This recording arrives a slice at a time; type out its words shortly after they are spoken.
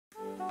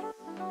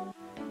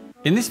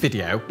In this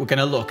video, we're going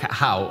to look at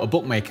how a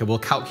bookmaker will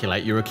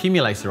calculate your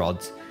accumulator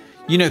odds.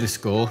 You know the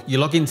score, you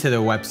log into their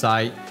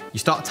website, you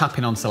start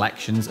tapping on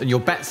selections and your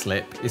bet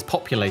slip is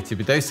populated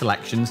with those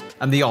selections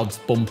and the odds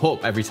bump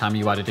up every time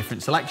you add a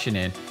different selection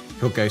in.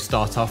 You'll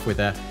start off with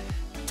a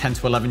 10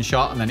 to 11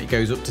 shot and then it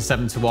goes up to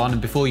 7 to 1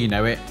 and before you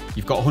know it,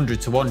 you've got a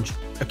 100 to 1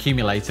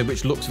 accumulator,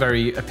 which looks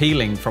very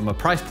appealing from a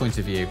price point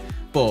of view.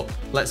 But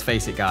let's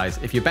face it guys,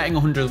 if you're betting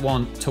 100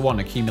 to 1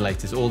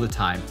 accumulators all the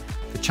time,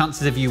 the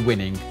chances of you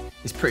winning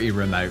is pretty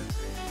remote.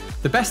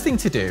 The best thing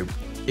to do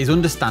is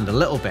understand a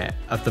little bit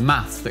of the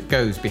maths that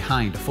goes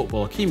behind a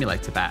football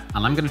accumulator bet,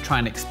 and I'm going to try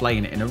and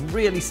explain it in a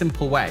really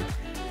simple way.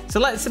 So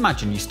let's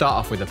imagine you start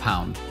off with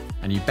 £1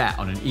 and you bet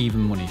on an even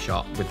money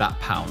shot with that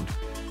pound.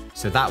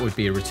 So that would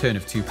be a return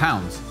of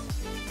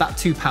 £2. That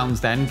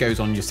 £2 then goes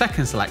on your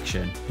second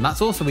selection, and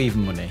that's also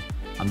even money,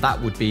 and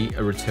that would be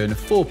a return of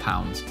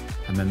 £4.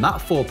 And then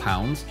that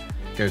 £4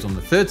 goes on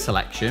the third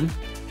selection,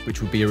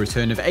 which would be a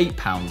return of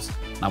 £8.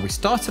 Now we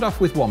started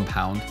off with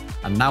 £1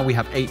 and now we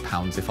have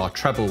 £8 if our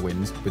treble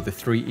wins with the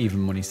 3 even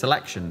money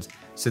selections.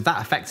 So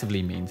that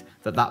effectively means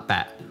that that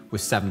bet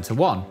was 7 to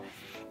 1.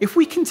 If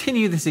we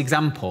continue this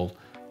example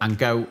and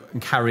go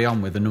and carry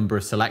on with a number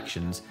of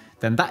selections,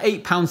 then that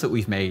 £8 that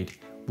we've made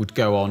would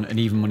go on an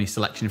even money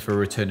selection for a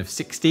return of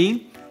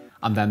 16,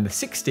 and then the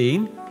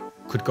 16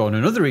 could go on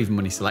another even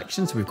money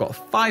selection. So we've got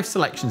 5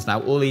 selections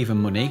now, all even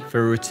money, for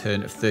a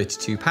return of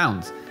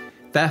 £32.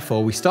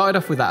 Therefore, we started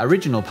off with that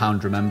original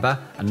pound, remember,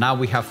 and now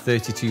we have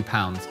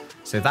 £32.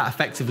 So that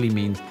effectively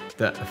means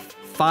that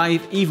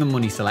 5 even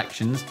money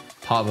selections,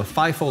 part of a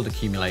 5-fold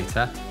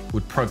accumulator,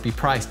 would probably be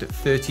priced at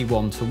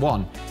 31 to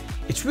 1.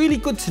 It's really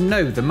good to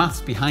know the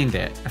maths behind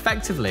it.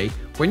 Effectively,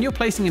 when you're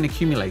placing an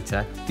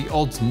accumulator, the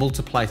odds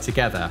multiply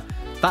together.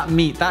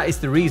 That is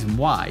the reason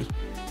why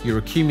your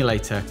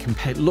accumulator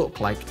can look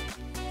like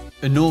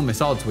enormous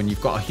odds when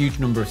you've got a huge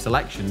number of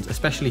selections,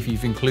 especially if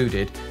you've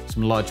included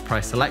some large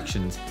price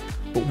selections.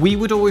 But we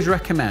would always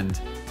recommend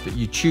that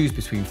you choose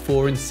between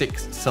 4 and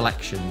 6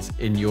 selections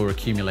in your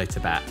accumulator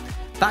bet.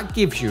 That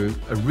gives you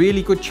a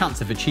really good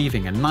chance of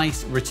achieving a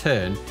nice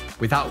return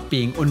without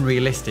being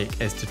unrealistic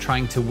as to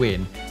trying to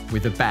win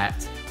with a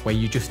bet where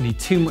you just need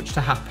too much to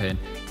happen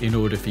in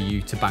order for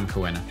you to bank a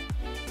winner.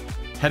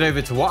 Head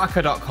over to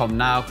whatacca.com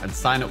now and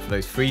sign up for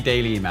those free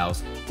daily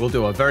emails. We'll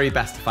do our very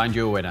best to find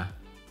you a winner.